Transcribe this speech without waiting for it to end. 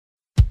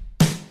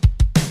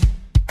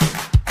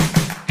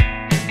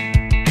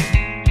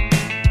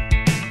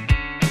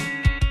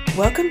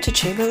Welcome to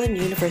Chamberlain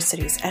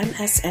University's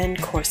MSN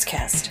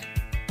Coursecast.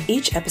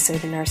 Each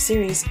episode in our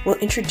series will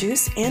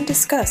introduce and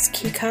discuss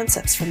key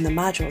concepts from the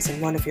modules in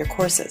one of your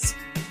courses.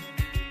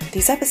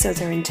 These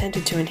episodes are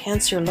intended to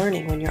enhance your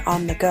learning when you're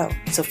on the go,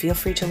 so feel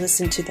free to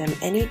listen to them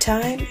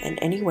anytime and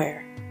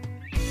anywhere.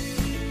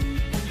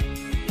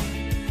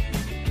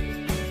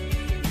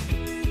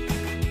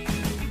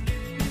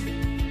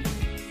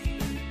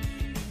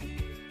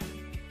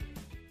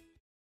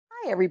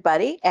 Hi,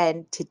 everybody,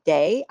 and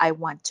today I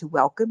want to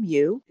welcome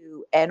you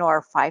to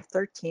NR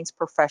 513's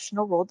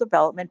Professional Role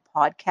Development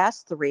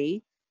Podcast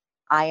 3.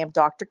 I am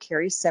Dr.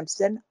 Carrie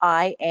Simpson.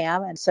 I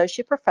am an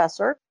associate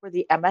professor for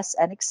the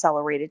MSN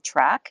Accelerated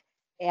track,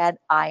 and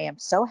I am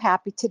so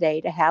happy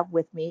today to have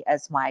with me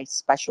as my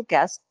special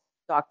guest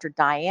Dr.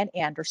 Diane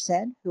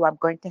Anderson, who I'm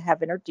going to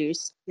have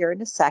introduced here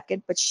in a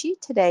second, but she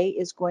today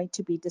is going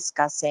to be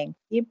discussing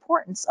the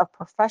importance of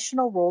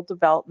professional role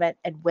development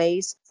and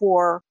ways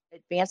for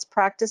advanced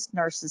practice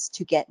nurses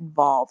to get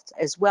involved,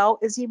 as well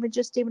as even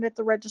at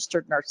the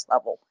registered nurse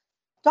level.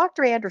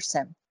 Dr.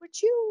 Anderson,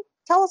 would you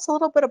tell us a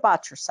little bit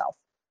about yourself?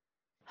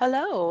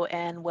 Hello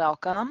and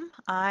welcome.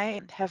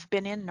 I have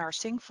been in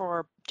nursing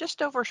for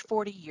just over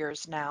 40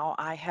 years now.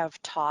 I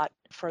have taught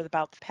for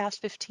about the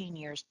past 15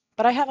 years,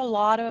 but I have a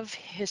lot of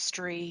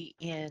history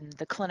in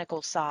the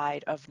clinical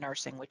side of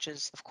nursing, which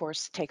is, of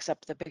course, takes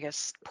up the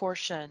biggest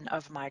portion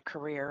of my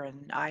career.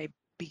 And I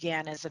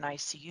began as an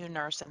ICU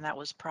nurse, and that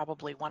was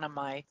probably one of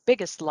my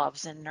biggest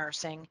loves in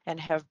nursing, and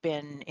have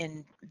been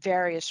in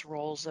various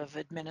roles of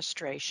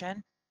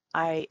administration.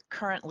 I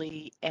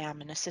currently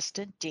am an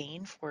assistant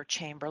dean for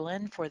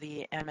Chamberlain for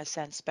the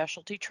MSN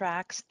specialty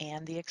tracks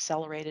and the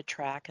accelerated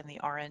track and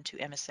the RN to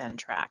MSN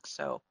track.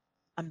 So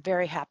I'm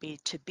very happy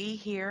to be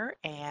here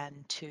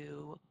and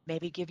to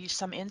maybe give you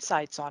some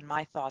insights on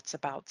my thoughts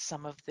about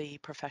some of the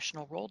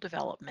professional role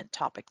development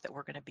topic that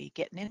we're going to be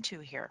getting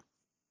into here.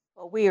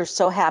 Well, we are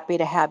so happy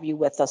to have you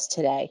with us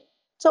today.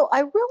 So,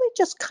 I really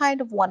just kind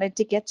of wanted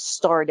to get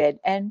started,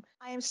 and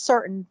I am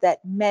certain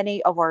that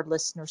many of our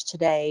listeners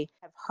today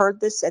have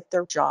heard this at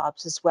their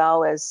jobs as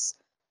well as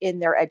in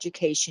their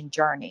education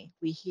journey.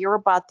 We hear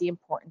about the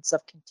importance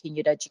of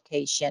continued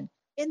education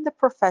in the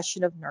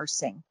profession of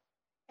nursing.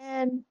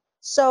 And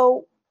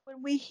so,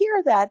 when we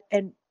hear that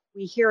and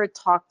we hear it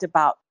talked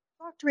about,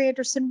 Dr.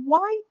 Anderson,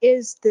 why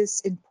is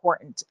this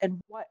important? And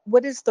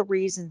what is the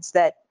reasons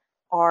that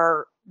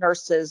our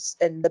nurses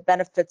and the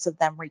benefits of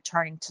them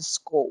returning to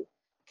school?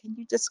 Can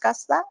you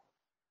discuss that?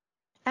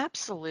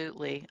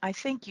 Absolutely. I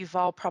think you've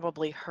all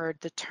probably heard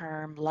the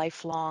term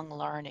lifelong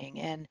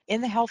learning. And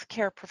in the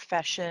healthcare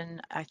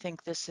profession, I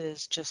think this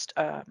is just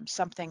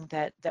something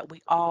that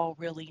we all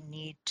really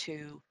need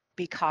to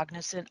be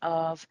cognizant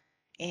of.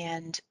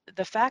 And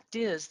the fact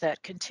is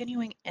that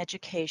continuing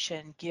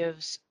education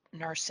gives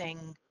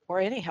nursing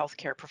or any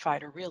healthcare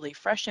provider really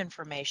fresh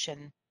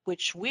information,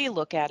 which we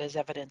look at as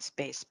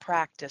evidence-based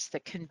practice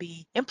that can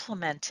be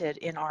implemented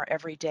in our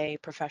everyday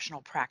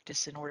professional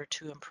practice in order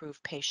to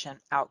improve patient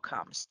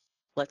outcomes.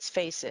 Let's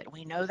face it,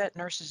 we know that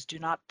nurses do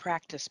not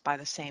practice by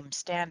the same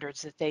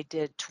standards that they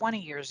did 20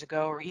 years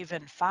ago or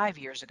even 5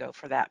 years ago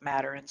for that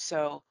matter. And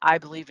so I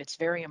believe it's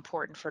very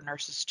important for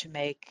nurses to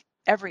make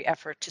every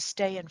effort to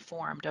stay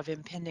informed of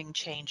impending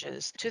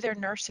changes to their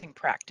nursing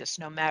practice,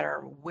 no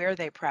matter where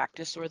they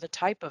practice or the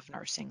type of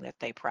nursing that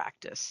they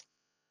practice.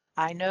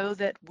 I know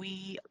that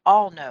we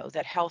all know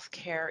that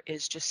healthcare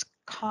is just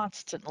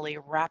constantly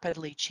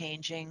rapidly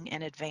changing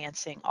and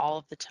advancing all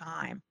of the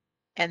time.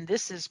 And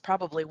this is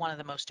probably one of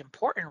the most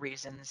important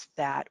reasons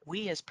that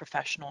we as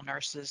professional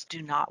nurses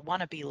do not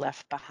want to be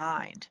left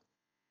behind.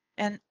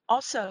 And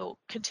also,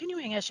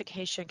 continuing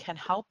education can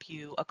help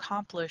you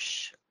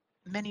accomplish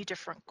many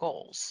different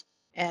goals.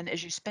 And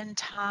as you spend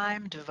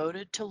time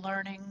devoted to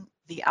learning,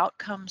 the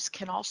outcomes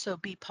can also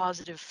be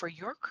positive for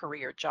your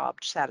career job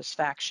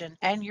satisfaction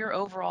and your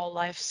overall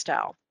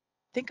lifestyle.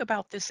 Think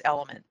about this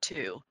element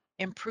too.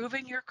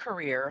 Improving your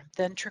career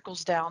then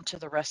trickles down to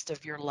the rest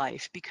of your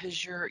life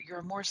because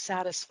you're more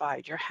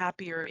satisfied, you're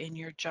happier in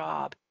your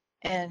job,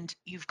 and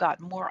you've got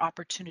more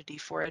opportunity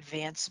for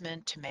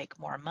advancement to make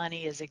more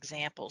money as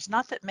examples.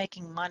 Not that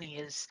making money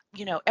is,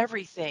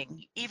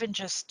 everything, even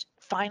just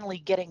finally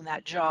getting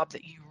that job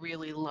that you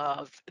really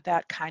love,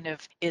 that kind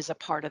of is a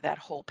part of that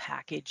whole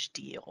package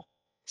deal.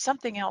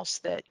 Something else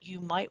that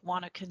you might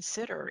want to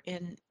consider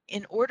in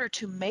order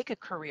to make a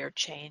career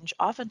change,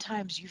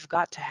 oftentimes you've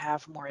got to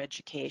have more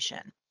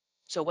education.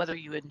 So whether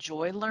you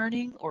enjoy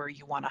learning or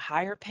you want a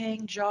higher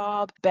paying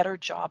job, better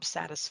job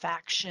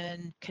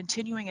satisfaction,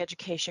 continuing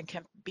education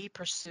can be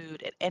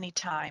pursued at any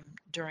time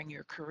during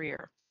your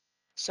career.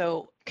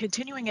 So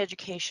continuing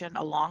education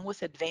along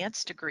with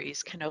advanced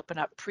degrees can open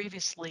up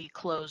previously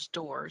closed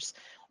doors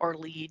or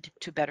lead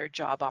to better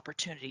job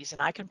opportunities.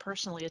 And I can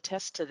personally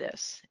attest to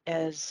this.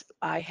 As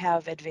I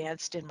have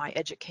advanced in my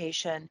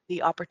education,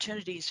 the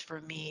opportunities for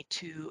me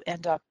to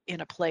end up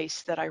in a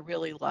place that I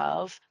really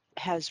love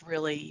has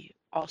really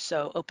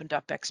also opened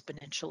up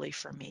exponentially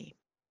for me.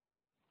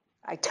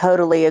 I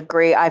totally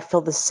agree. I feel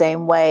the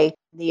same way.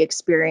 The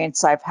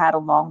experience I've had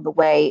along the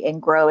way in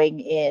growing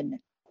in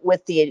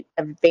with the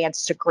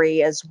advanced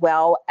degree, as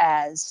well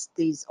as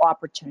these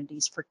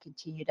opportunities for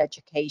continued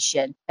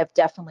education, have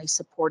definitely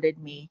supported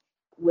me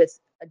with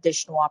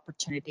additional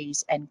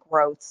opportunities and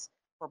growth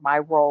for my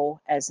role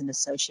as an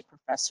associate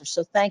professor.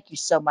 So thank you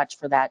so much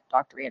for that,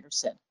 Dr.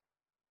 Anderson.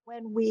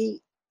 When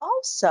we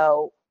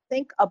also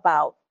think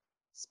about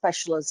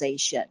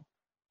specialization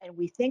and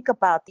we think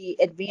about the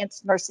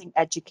advanced nursing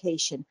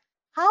education,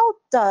 how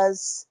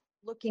does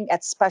looking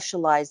at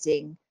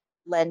specializing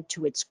lend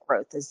to its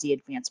growth as the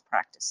advanced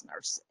practice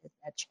nurse in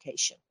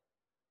education?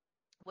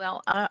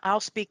 Well,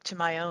 I'll speak to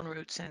my own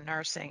roots in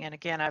nursing. And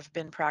again, I've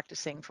been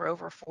practicing for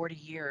over 40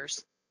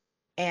 years.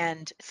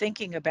 And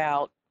thinking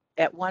about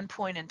at one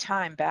point in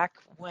time, back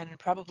when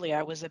probably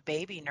I was a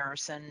baby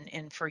nurse,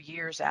 and for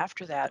years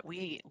after that,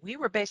 we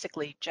were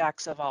basically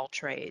jacks of all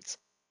trades.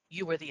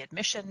 You were the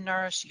admission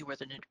nurse, you were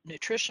the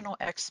nutritional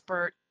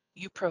expert,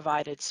 you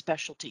provided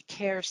specialty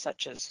care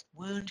such as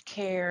wound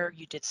care,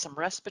 you did some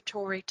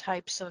respiratory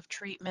types of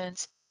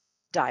treatments,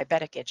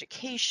 diabetic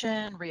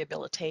education,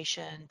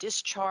 rehabilitation,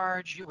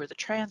 discharge, you were the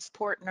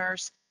transport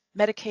nurse,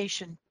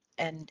 medication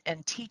and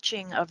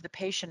teaching of the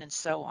patient and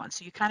so on.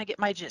 So you kind of get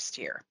my gist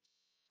here.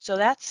 So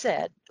that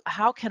said,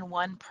 how can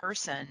one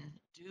person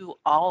do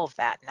all of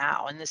that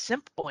now? And the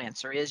simple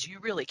answer is you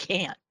really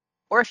can't.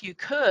 Or if you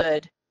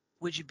could,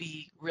 would you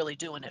be really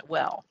doing it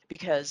well?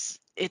 Because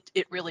it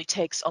really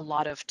takes a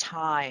lot of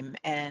time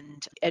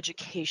and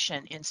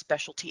education in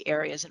specialty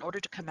areas in order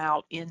to come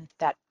out in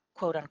that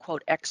quote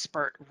unquote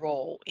expert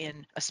role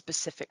in a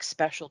specific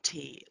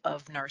specialty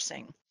of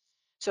nursing.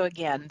 So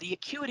again, the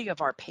acuity of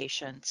our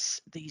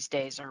patients these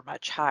days are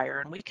much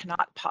higher, and we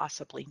cannot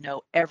possibly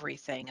know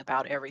everything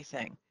about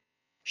everything.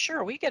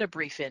 Sure, we get a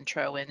brief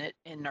intro in it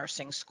in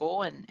nursing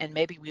school, and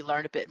maybe we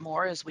learn a bit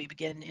more as we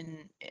begin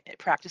in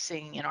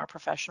practicing in our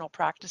professional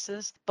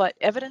practices. But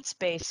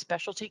evidence-based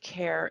specialty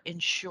care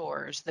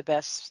ensures the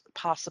best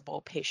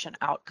possible patient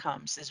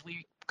outcomes as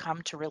we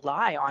come to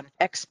rely on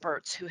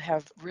experts who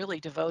have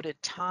really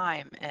devoted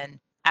time and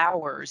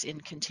hours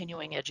in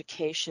continuing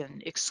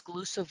education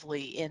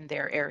exclusively in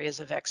their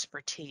areas of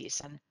expertise.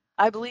 And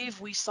I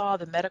believe we saw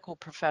the medical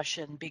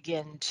profession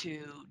begin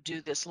to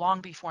do this long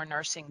before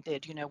nursing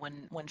did,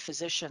 when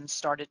physicians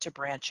started to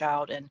branch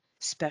out and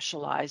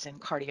specialize in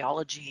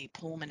cardiology,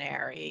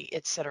 pulmonary,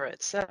 et cetera,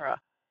 et cetera.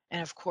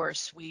 And of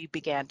course, we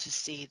began to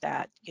see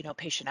that,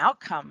 patient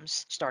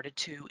outcomes started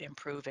to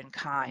improve in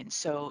kind.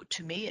 So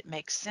to me, it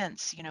makes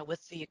sense,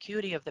 with the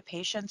acuity of the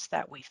patients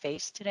that we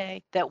face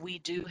today, that we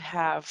do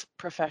have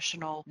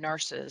professional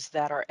nurses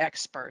that are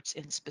experts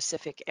in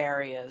specific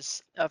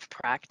areas of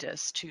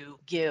practice to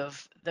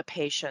give the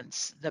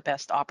patients the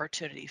best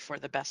opportunity for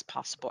the best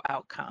possible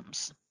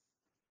outcomes.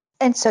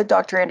 And so,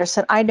 Dr.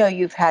 Anderson, I know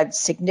you've had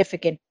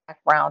significant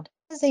background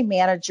as a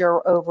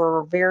manager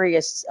over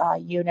various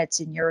units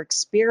in your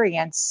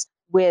experience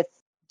with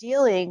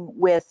dealing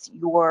with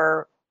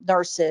your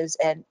nurses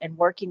and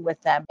working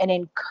with them and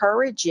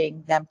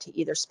encouraging them to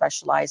either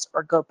specialize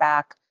or go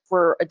back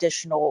for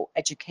additional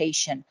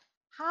education.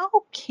 How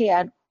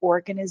can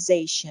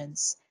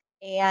organizations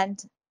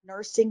and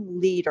nursing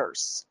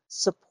leaders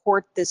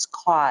support this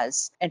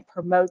cause and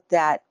promote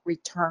that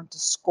return to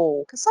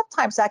school? Because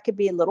sometimes that could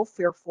be a little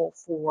fearful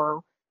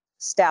for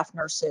staff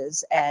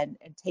nurses and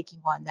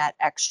taking on that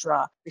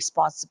extra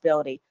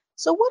responsibility.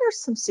 So, what are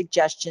some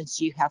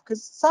suggestions you have?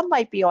 Because some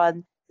might be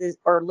on this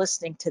or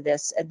listening to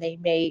this, and they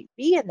may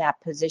be in that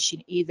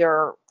position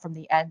either from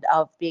the end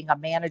of being a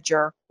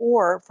manager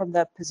or from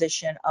the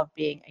position of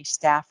being a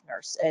staff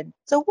nurse. And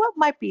so, what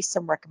might be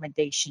some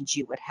recommendations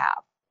you would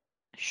have?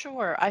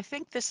 Sure. I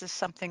think this is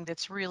something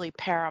that's really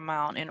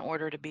paramount in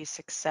order to be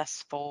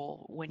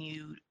successful when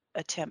you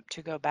attempt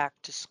to go back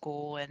to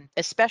school, and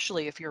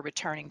especially if you're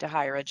returning to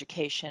higher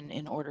education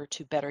in order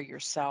to better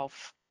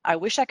yourself. I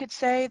wish I could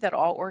say that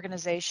all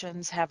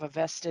organizations have a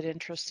vested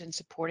interest in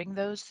supporting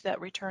those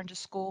that return to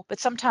school, but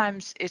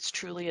sometimes it's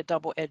truly a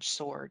double-edged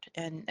sword,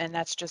 and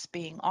that's just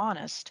being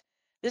honest.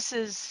 This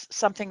is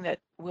something that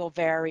will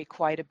vary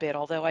quite a bit,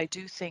 although I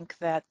do think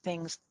that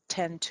things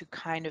tend to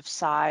kind of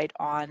side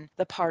on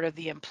the part of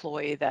the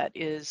employee that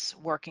is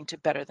working to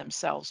better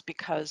themselves,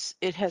 because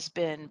it has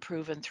been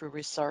proven through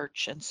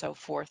research and so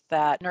forth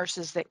that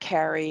nurses that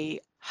carry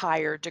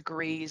higher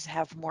degrees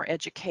have more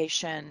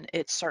education.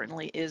 It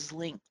certainly is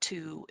linked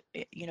to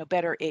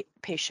better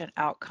patient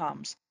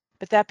outcomes.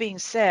 But that being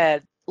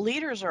said,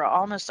 leaders are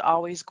almost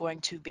always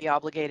going to be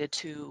obligated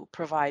to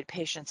provide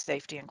patient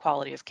safety and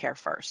quality of care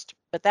first.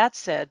 But that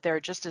said, there are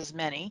just as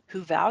many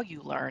who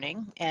value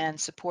learning and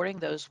supporting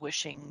those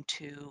wishing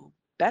to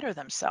better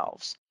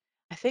themselves.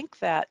 I think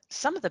that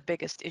some of the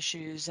biggest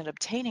issues in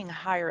obtaining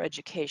higher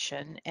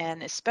education,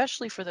 and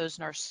especially for those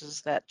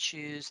nurses that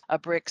choose a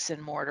bricks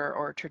and mortar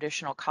or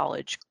traditional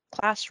college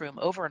classroom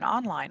over an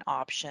online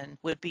option,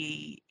 would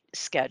be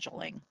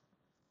scheduling.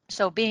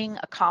 So being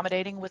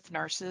accommodating with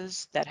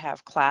nurses that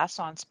have class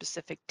on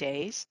specific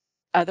days.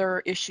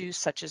 Other issues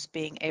such as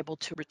being able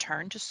to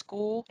return to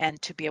school and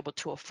to be able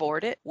to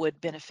afford it would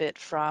benefit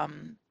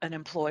from an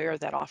employer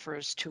that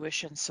offers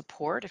tuition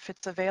support if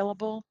it's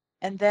available.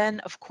 And then,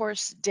 of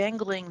course,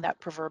 dangling that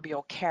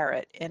proverbial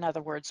carrot, in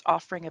other words,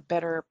 offering a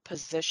better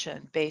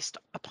position based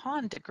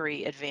upon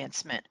degree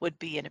advancement would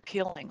be an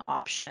appealing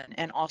option.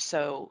 And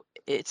also,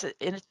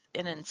 an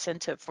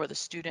incentive for the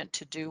student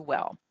to do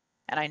well.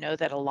 And I know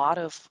that a lot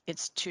of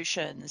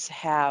institutions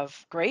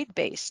have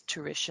grade-based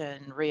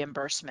tuition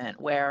reimbursement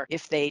where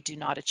if they do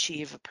not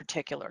achieve a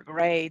particular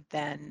grade,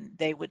 then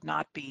they would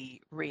not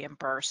be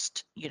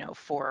reimbursed,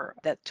 for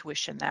that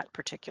tuition that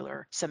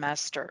particular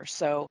semester.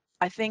 So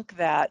I think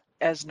that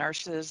as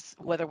nurses,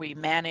 whether we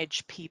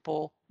manage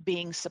people,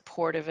 being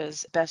supportive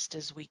as best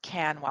as we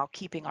can while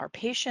keeping our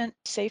patient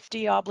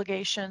safety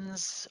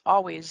obligations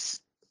always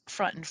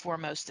front and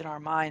foremost in our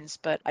minds.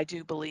 But I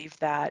do believe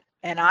that,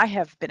 and I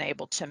have been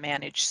able to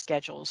manage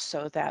schedules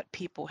so that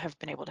people have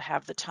been able to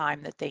have the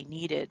time that they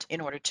needed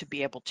in order to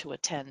be able to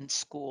attend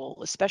school,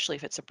 especially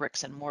if it's a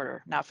bricks and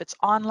mortar. Now, if it's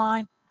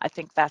online, I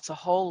think that's a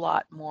whole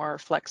lot more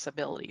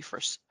flexibility for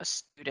a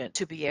student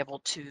to be able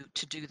to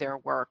do their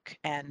work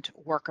and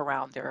work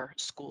around their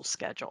school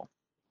schedule.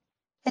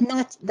 And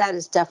that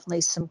is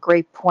definitely some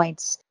great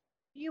points.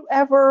 You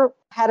ever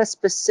had a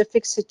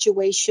specific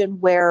situation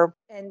where,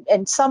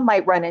 and some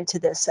might run into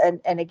this,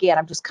 and again,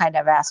 I'm just kind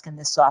of asking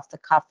this off the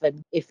cuff,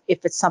 and if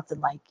it's something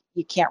like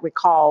you can't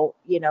recall,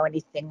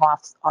 anything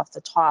off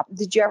the top,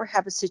 did you ever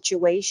have a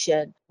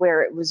situation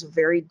where it was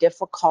very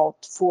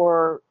difficult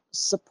for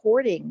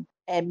supporting,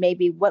 and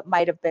maybe what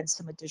might have been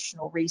some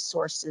additional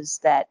resources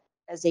that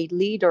as a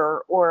leader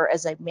or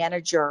as a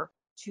manager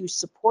to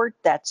support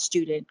that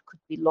student could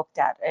be looked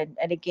at? And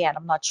again,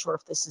 I'm not sure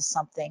if this is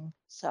something,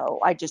 so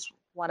I just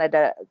wanted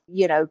to,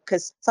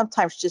 because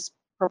sometimes just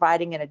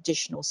providing an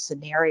additional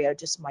scenario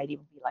just might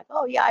even be like,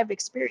 oh yeah, I've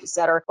experienced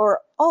that, or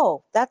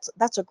oh,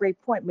 that's a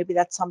great point. Maybe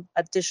that's some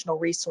additional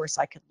resource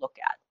I could look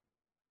at.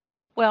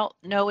 Well,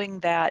 knowing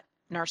that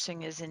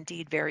nursing is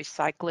indeed very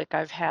cyclic,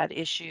 I've had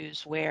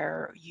issues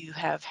where you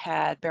have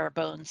had bare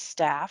bones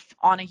staff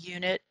on a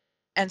unit.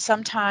 And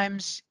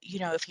sometimes,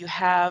 if you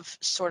have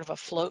sort of a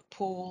float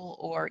pool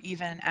or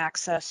even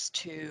access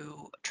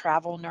to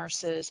travel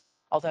nurses,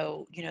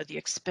 although, the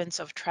expense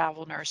of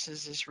travel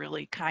nurses is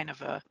really kind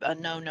of a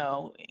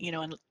no-no,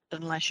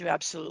 unless you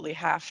absolutely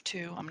have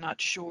to. I'm not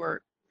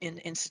sure in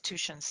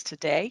institutions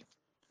today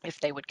if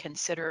they would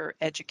consider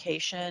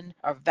education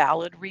a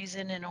valid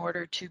reason in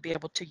order to be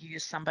able to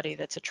use somebody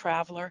that's a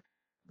traveler.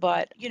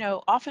 But,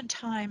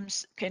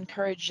 oftentimes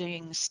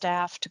encouraging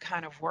staff to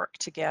kind of work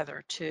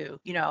together to,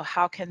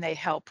 how can they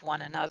help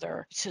one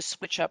another to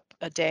switch up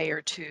a day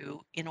or two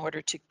in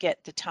order to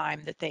get the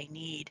time that they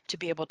need to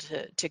be able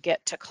to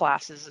get to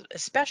classes,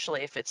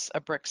 especially if it's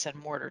a bricks and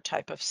mortar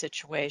type of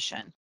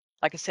situation.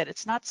 Like I said,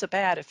 it's not so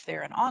bad if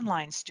they're an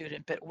online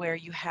student, but where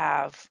you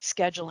have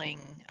scheduling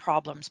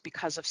problems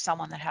because of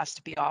someone that has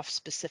to be off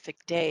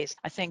specific days,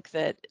 I think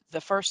that the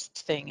first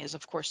thing is,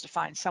 of course, to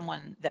find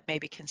someone that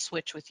maybe can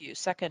switch with you.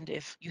 Second,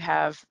 if you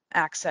have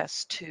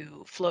access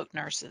to float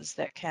nurses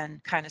that can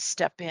kind of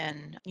step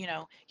in,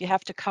 you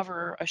have to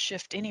cover a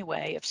shift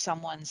anyway if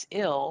someone's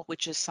ill,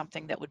 which is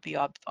something that would be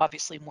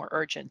obviously more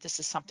urgent. This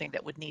is something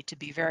that would need to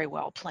be very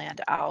well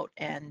planned out,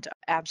 and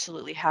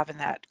absolutely having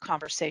that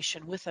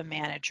conversation with a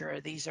manager.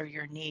 These are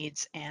your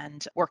needs,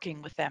 and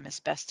working with them as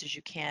best as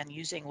you can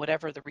using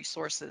whatever the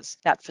resources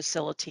that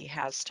facility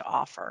has to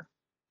offer.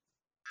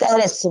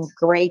 That is some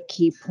great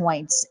key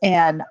points.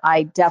 And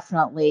I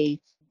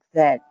definitely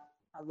that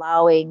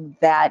allowing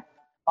that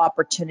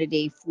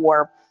opportunity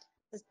for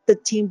the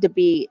team to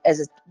be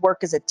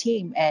work as a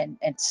team and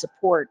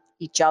support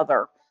each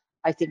other.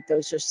 I think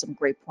those are some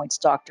great points,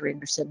 Dr.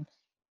 Anderson.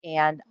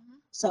 And Mhm.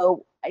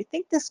 so I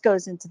think this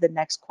goes into the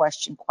next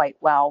question quite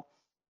well.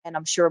 And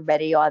I'm sure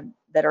many on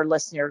that are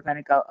listening are going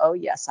to go, oh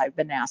yes, I've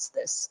been asked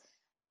this.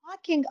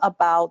 Talking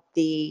about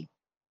the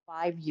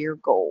 5-year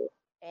goal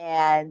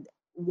and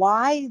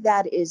why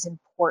that is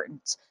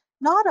important,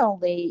 not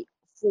only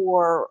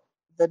for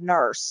the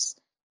nurse,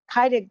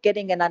 kind of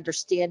getting an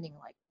understanding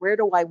like, where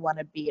do I want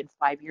to be in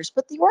 5 years,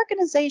 but the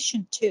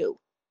organization too,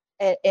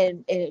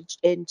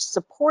 and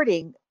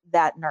supporting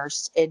that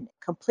nurse in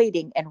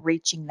completing and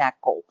reaching that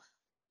goal.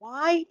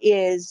 Why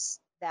is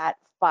that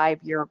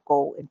 5-year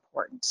goal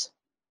important?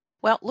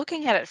 Well,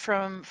 looking at it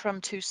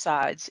from two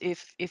sides,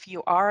 if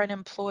you are an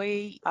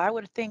employee, I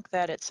would think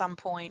that at some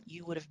point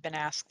you would have been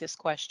asked this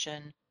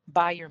question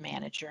by your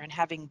manager. And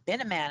having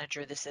been a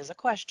manager, this is a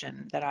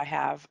question that I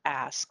have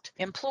asked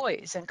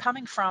employees. And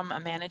coming from a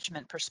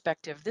management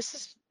perspective, this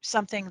is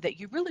something that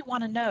you really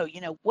want to know.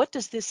 What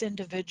does this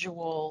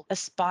individual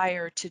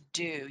aspire to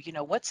do?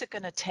 What's it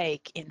going to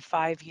take in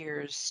 5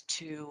 years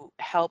to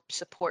help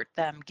support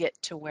them get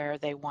to where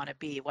they want to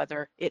be?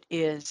 Whether it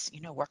is,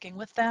 working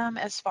with them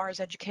as far as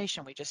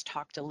education, we just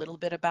talked a little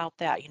bit about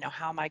that.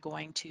 How am I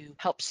going to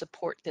help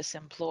support this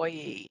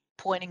employee?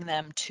 Pointing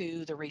them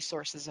to the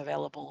resources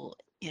available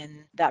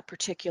in that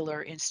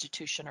particular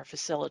institution or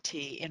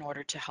facility in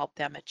order to help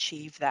them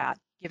achieve that,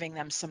 giving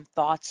them some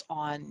thoughts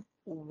on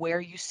where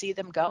you see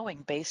them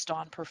going based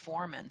on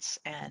performance.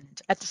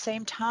 And at the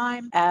same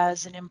time,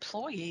 as an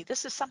employee,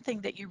 this is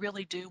something that you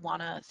really do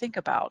want to think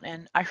about.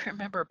 And I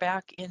remember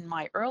back in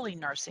my early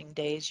nursing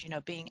days,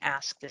 being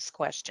asked this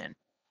question: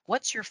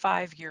 what's your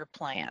 5-year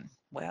plan?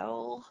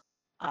 Well,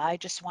 I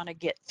just want to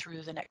get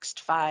through the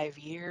next 5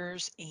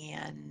 years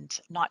and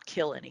not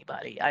kill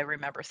anybody. I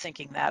remember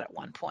thinking that at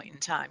one point in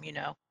time.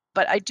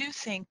 But I do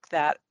think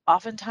that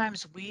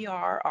oftentimes we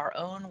are our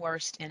own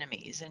worst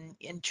enemies.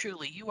 And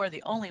truly, you are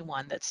the only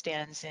one that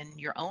stands in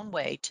your own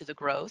way to the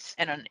growth,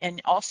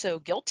 and also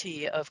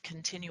guilty of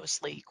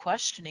continuously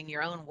questioning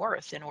your own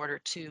worth in order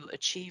to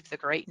achieve the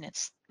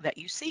greatness that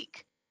you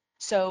seek.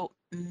 So,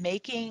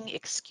 making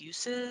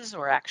excuses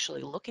or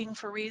actually looking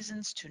for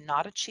reasons to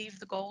not achieve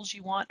the goals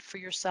you want for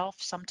yourself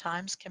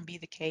sometimes can be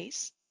the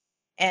case.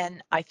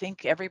 And I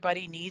think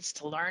everybody needs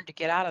to learn to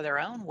get out of their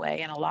own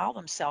way and allow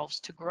themselves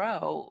to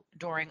grow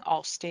during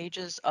all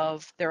stages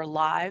of their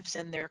lives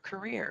and their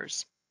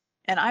careers.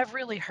 And I've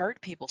really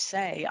heard people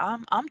say,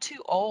 I'm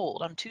too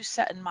old, I'm too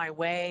set in my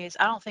ways,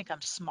 I don't think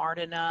I'm smart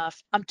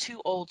enough, I'm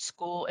too old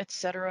school, et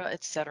cetera,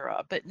 et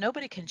cetera. But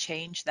nobody can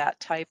change that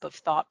type of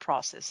thought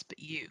process but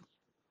you.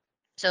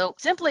 So,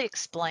 simply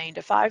explained,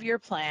 a 5-year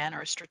plan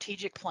or a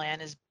strategic plan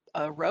is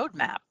a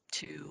roadmap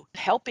to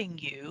helping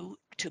you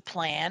to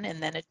plan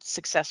and then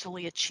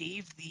successfully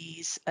achieve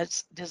these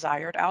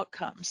desired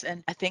outcomes.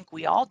 And I think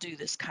we all do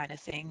this kind of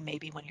thing,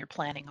 maybe when you're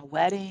planning a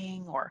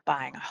wedding or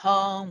buying a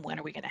home. When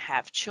are we going to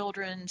have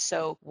children?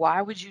 So,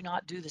 why would you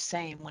not do the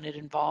same when it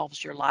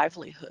involves your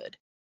livelihood?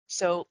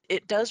 So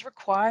it does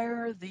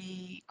require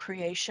the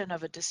creation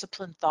of a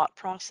disciplined thought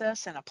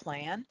process and a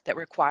plan that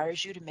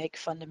requires you to make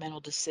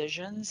fundamental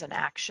decisions and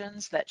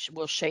actions that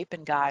will shape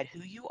and guide who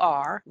you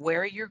are,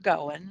 where you're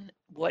going,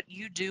 what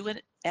you do,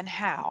 and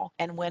how,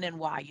 and when and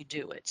why you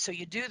do it. So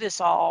you do this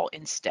all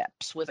in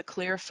steps with a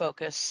clear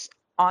focus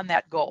on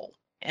that goal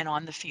and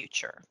on the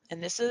future.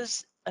 And this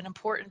is an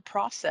important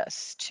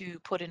process to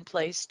put in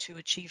place to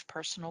achieve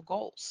personal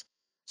goals.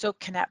 So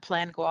can that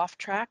plan go off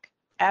track?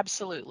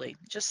 Absolutely.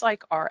 Just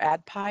like our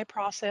ADPI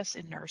process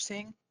in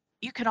nursing,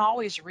 you can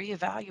always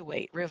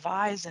reevaluate,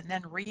 revise, and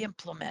then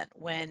re-implement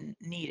when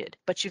needed.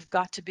 But you've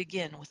got to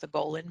begin with a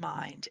goal in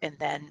mind and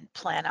then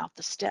plan out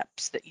the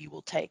steps that you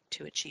will take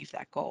to achieve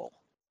that goal.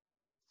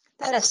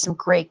 That is some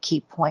great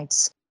key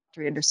points,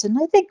 Dr. Anderson.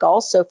 I think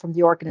also from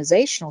the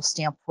organizational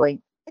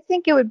standpoint, I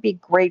think it would be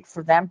great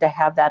for them to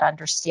have that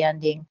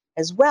understanding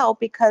as well,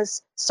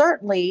 because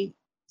certainly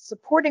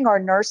supporting our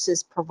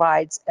nurses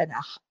provides an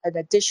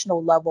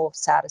additional level of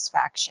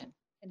satisfaction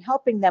in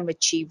helping them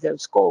achieve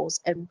those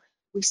goals. And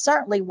we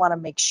certainly want to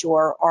make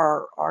sure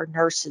our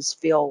nurses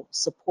feel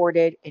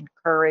supported,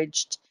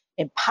 encouraged,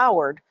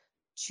 empowered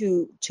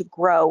to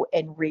grow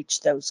and reach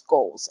those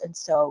goals. And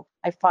so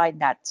I find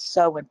that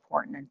so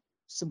important, and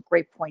some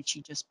great points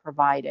you just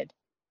provided.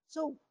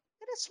 So I'm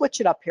going to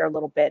switch it up here a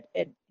little bit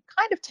and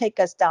kind of take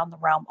us down the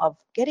realm of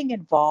getting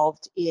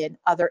involved in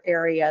other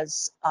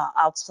areas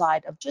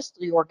outside of just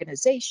the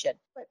organization,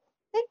 but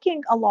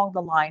thinking along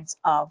the lines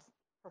of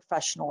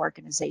professional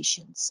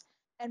organizations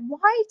and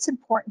why it's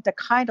important to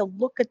kind of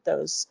look at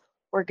those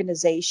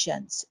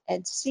organizations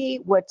and see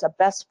what's a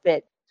best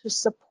fit to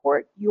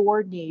support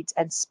your needs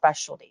and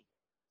specialty.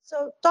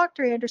 So,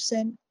 Dr.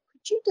 Anderson,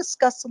 could you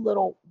discuss a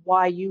little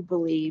why you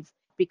believe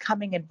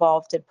becoming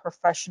involved in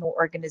professional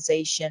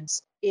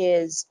organizations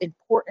is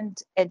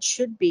important and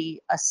should be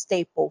a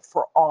staple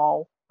for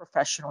all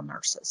professional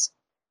nurses?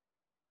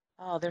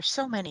 Oh, there's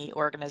so many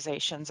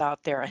organizations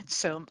out there and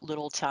so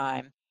little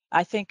time.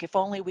 I think if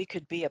only we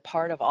could be a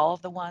part of all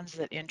of the ones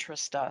that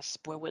interest us,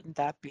 boy, wouldn't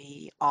that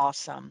be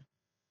awesome?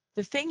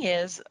 The thing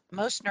is,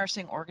 most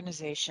nursing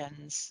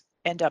organizations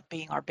end up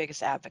being our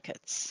biggest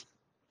advocates,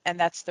 and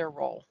that's their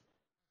role.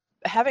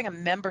 Having a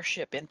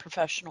membership in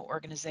professional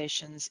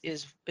organizations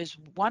is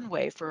one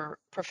way for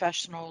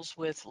professionals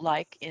with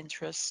like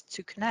interests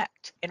to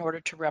connect in order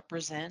to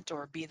represent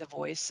or be the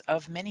voice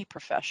of many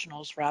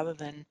professionals rather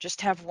than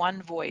just have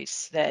one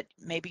voice that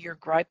maybe you're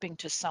griping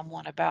to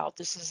someone about.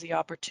 This is the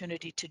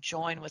opportunity to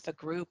join with a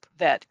group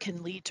that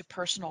can lead to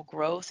personal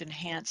growth,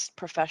 enhanced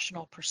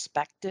professional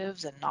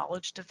perspectives and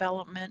knowledge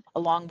development,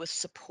 along with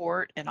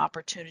support and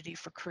opportunity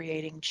for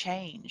creating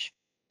change.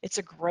 It's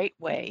a great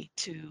way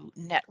to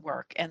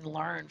network and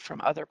learn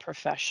from other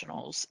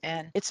professionals.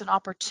 And it's an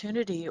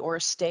opportunity or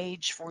a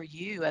stage for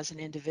you as an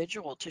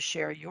individual to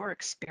share your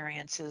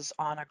experiences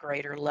on a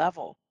greater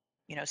level.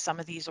 Some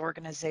of these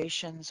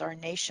organizations are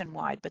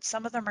nationwide, but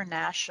some of them are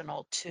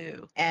national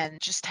too.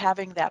 And just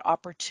having that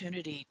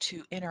opportunity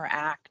to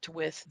interact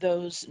with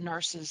those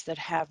nurses that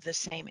have the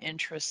same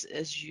interests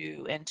as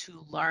you and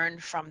to learn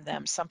from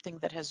them something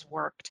that has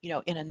worked,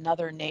 in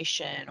another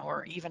nation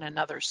or even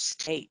another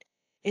state,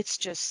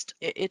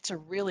 it's a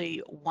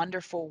really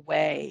wonderful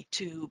way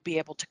to be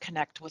able to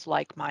connect with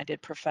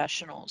like-minded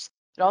professionals.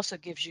 It also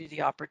gives you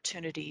the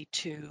opportunity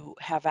to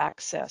have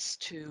access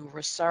to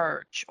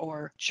research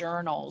or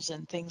journals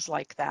and things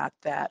like that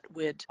that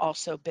would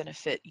also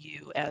benefit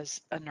you as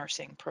a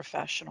nursing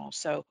professional.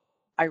 So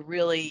I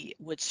really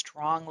would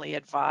strongly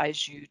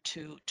advise you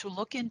to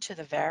look into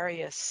the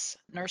various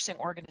nursing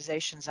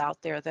organizations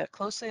out there that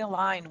closely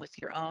align with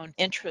your own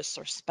interests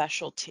or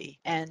specialty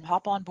and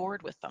hop on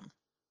board with them.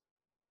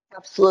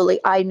 Absolutely.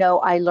 I know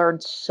I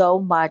learned so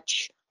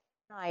much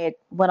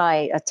when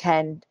I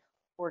attend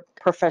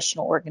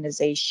professional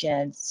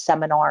organizations,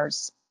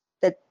 seminars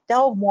that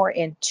delve more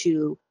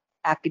into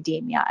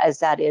academia, as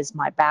that is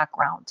my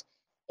background,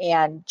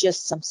 and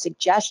just some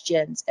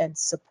suggestions and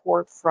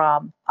support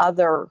from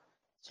other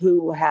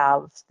who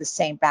have the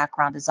same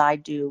background as I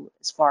do,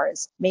 as far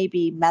as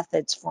maybe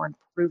methods for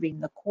improving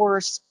the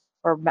course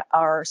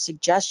or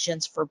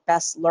suggestions for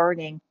best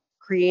learning,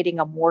 creating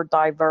a more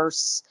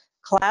diverse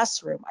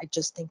classroom. I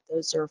just think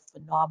those are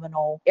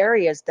phenomenal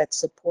areas that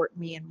support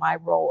me in my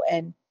role,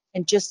 and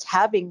just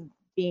having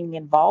being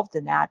involved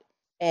in that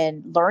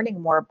and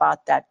learning more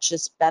about that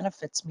just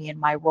benefits me in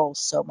my role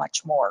so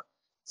much more.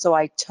 So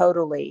I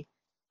totally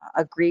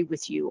agree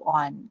with you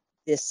on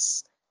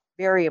this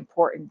very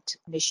important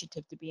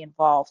initiative to be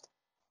involved.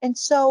 And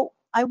so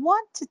I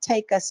want to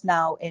take us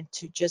now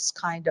into just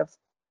kind of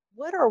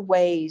what are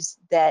ways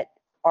that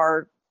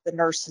our the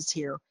nurses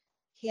here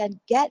can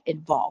get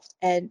involved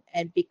and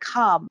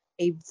become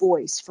a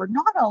voice for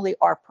not only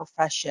our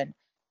profession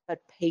but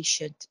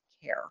patient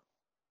care.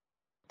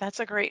 That's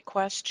a great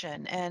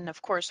question. And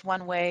of course,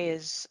 one way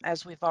is,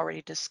 as we've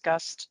already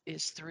discussed,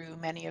 is through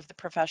many of the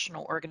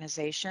professional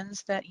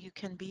organizations that you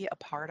can be a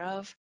part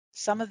of.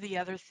 Some of the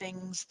other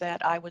things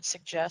that I would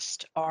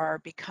suggest are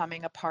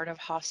becoming a part of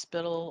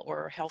hospital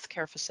or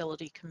healthcare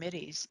facility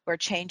committees where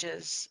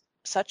changes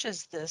such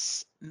as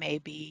this may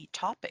be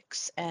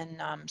topics. And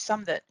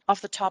some that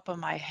off the top of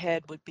my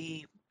head would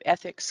be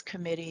ethics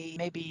committee,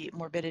 maybe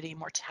morbidity,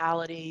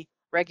 mortality,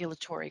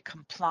 regulatory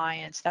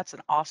compliance. That's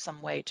an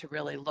awesome way to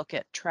really look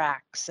at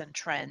tracks and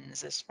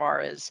trends as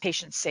far as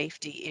patient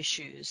safety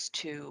issues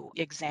to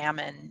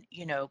examine,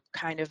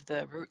 kind of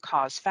the root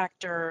cause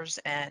factors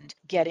and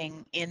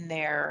getting in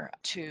there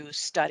to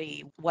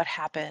study what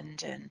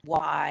happened and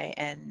why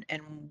and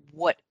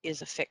what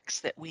is a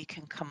fix that we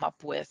can come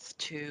up with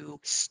to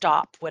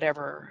stop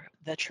whatever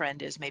the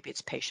trend is. Maybe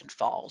it's patient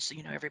falls.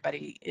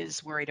 Everybody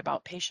is worried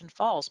about patient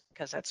falls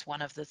because that's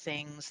one of the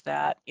things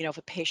that, if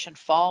a patient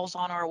falls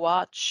on our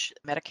watch,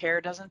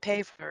 Medicare doesn't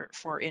pay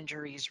for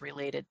injuries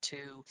related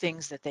to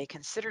things that they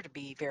consider to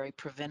be very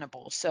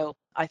preventable. So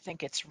I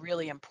think it's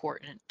really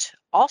important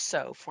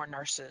also for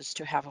nurses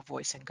to have a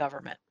voice in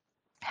government.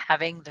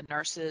 Having the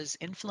nurses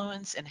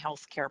influence in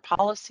healthcare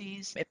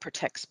policies, it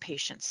protects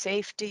patient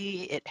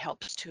safety, it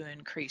helps to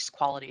increase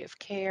quality of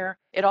care.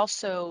 It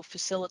also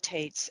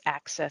facilitates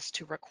access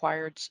to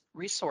required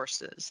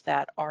resources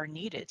that are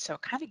needed. So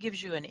it kind of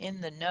gives you an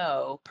in the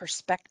know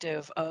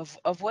perspective of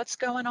what's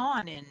going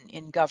on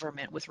in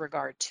government with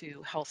regard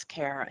to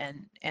healthcare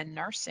and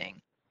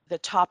nursing. The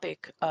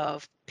topic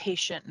of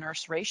patient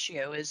nurse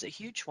ratio is a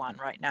huge one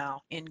right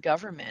now in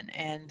government,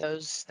 and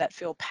those that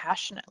feel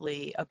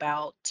passionately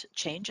about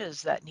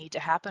changes that need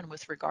to happen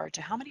with regard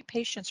to how many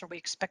patients are we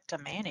expect to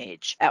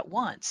manage at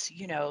once.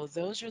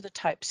 Those are the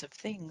types of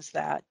things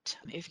that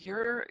if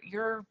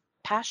you're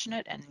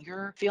passionate and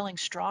you're feeling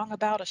strong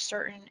about a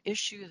certain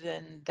issue,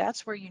 then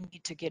that's where you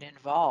need to get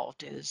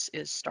involved, is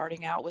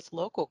starting out with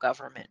local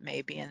government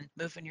maybe and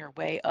moving your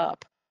way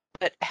up.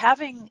 But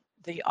having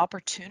the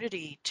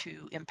opportunity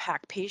to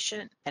impact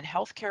patient and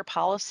healthcare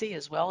policy,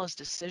 as well as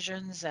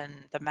decisions and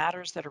the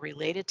matters that are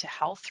related to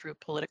health through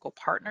political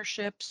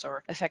partnerships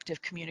or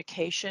effective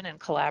communication and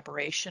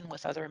collaboration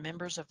with other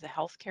members of the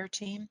healthcare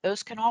team,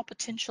 those can all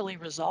potentially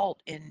result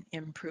in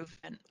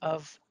improvement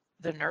of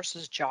the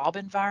nurse's job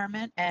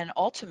environment and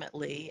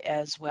ultimately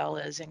as well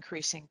as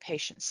increasing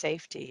patient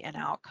safety and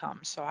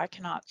outcomes. So I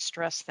cannot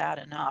stress that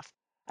enough.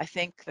 I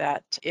think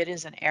that it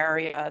is an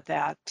area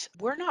that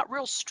we're not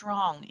real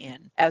strong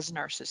in as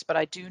nurses, but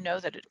I do know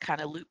that it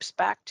kind of loops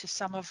back to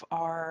some of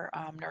our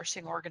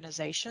nursing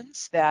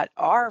organizations that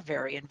are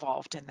very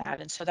involved in that.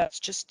 And so that's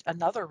just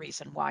another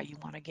reason why you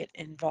want to get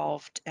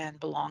involved and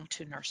belong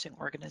to nursing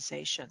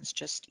organizations,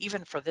 just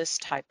even for this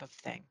type of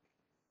thing.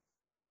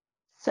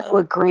 So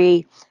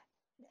agree.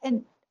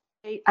 And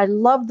I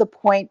love the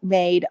point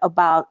made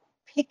about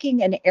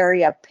picking an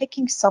area,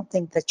 picking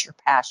something that's your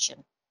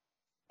passion,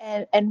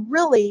 and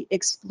really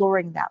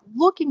exploring that,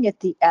 looking at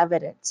the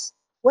evidence.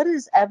 What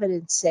is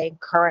evidence saying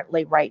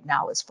currently right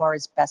now as far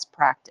as best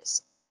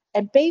practice?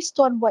 And based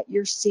on what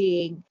you're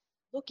seeing,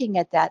 looking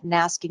at that and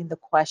asking the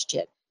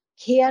question,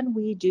 can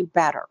we do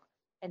better?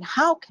 And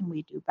how can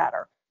we do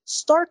better?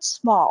 Start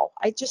small.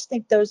 I just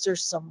think those are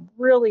some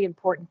really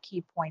important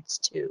key points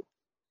too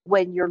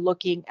when you're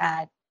looking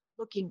at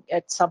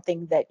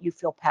something that you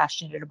feel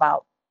passionate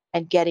about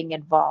and getting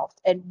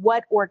involved. And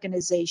what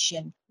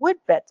organization would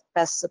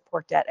best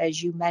support that?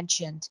 As you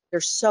mentioned,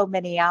 there's so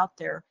many out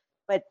there,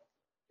 but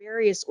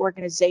various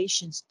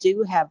organizations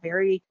do have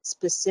very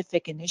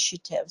specific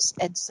initiatives.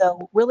 And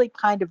so, really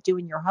kind of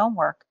doing your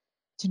homework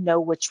to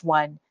know which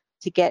one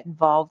to get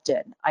involved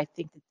in. I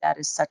think that that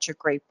is such a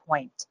great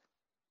point.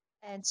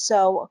 And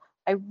so,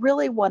 I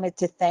really wanted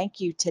to thank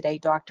you today,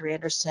 Dr.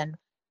 Anderson,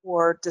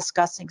 for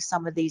discussing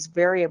some of these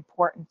very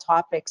important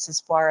topics as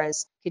far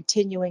as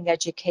continuing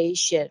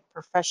education,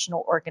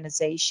 professional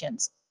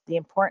organizations, the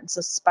importance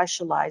of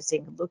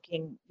specializing,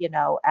 looking,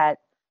 at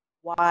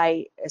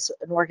why as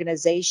an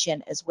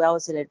organization as well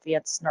as an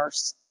advanced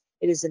nurse,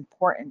 it is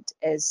important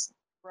as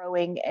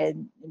growing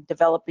and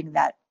developing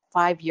that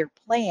 5-year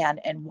plan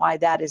and why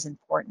that is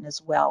important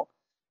as well.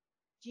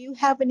 Do you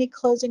have any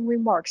closing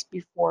remarks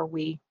before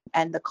we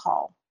end the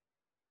call?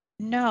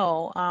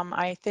 No,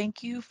 I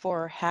thank you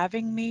for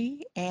having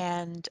me,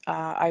 and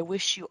I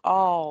wish you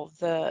all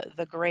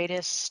the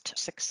greatest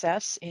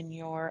success in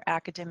your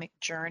academic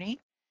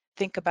journey.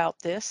 Think about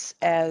this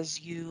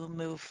as you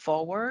move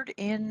forward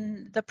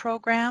in the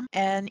program,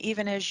 and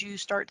even as you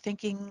start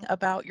thinking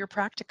about your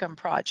practicum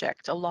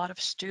project. A lot of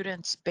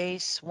students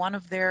base one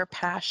of their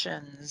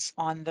passions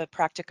on the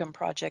practicum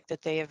project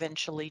that they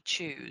eventually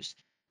choose.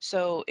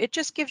 So it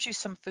just gives you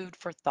some food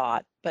for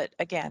thought. But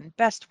again,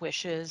 best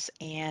wishes,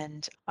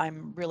 and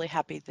I'm really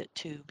happy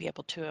to be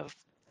able to have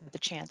the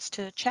chance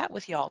to chat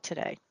with y'all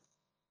today.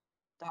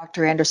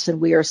 Dr. Anderson,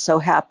 we are so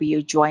happy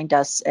you joined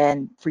us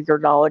and for your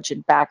knowledge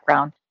and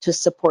background to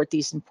support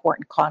these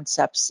important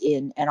concepts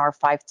in NR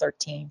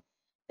 513.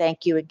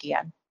 Thank you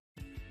again.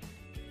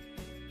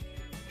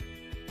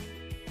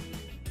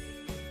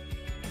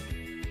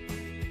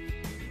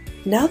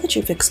 Now that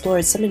you've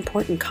explored some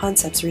important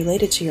concepts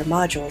related to your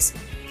modules,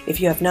 if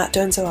you have not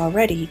done so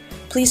already,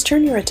 please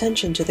turn your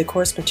attention to the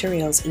course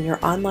materials in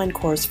your online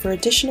course for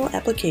additional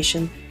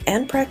application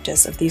and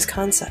practice of these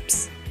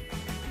concepts.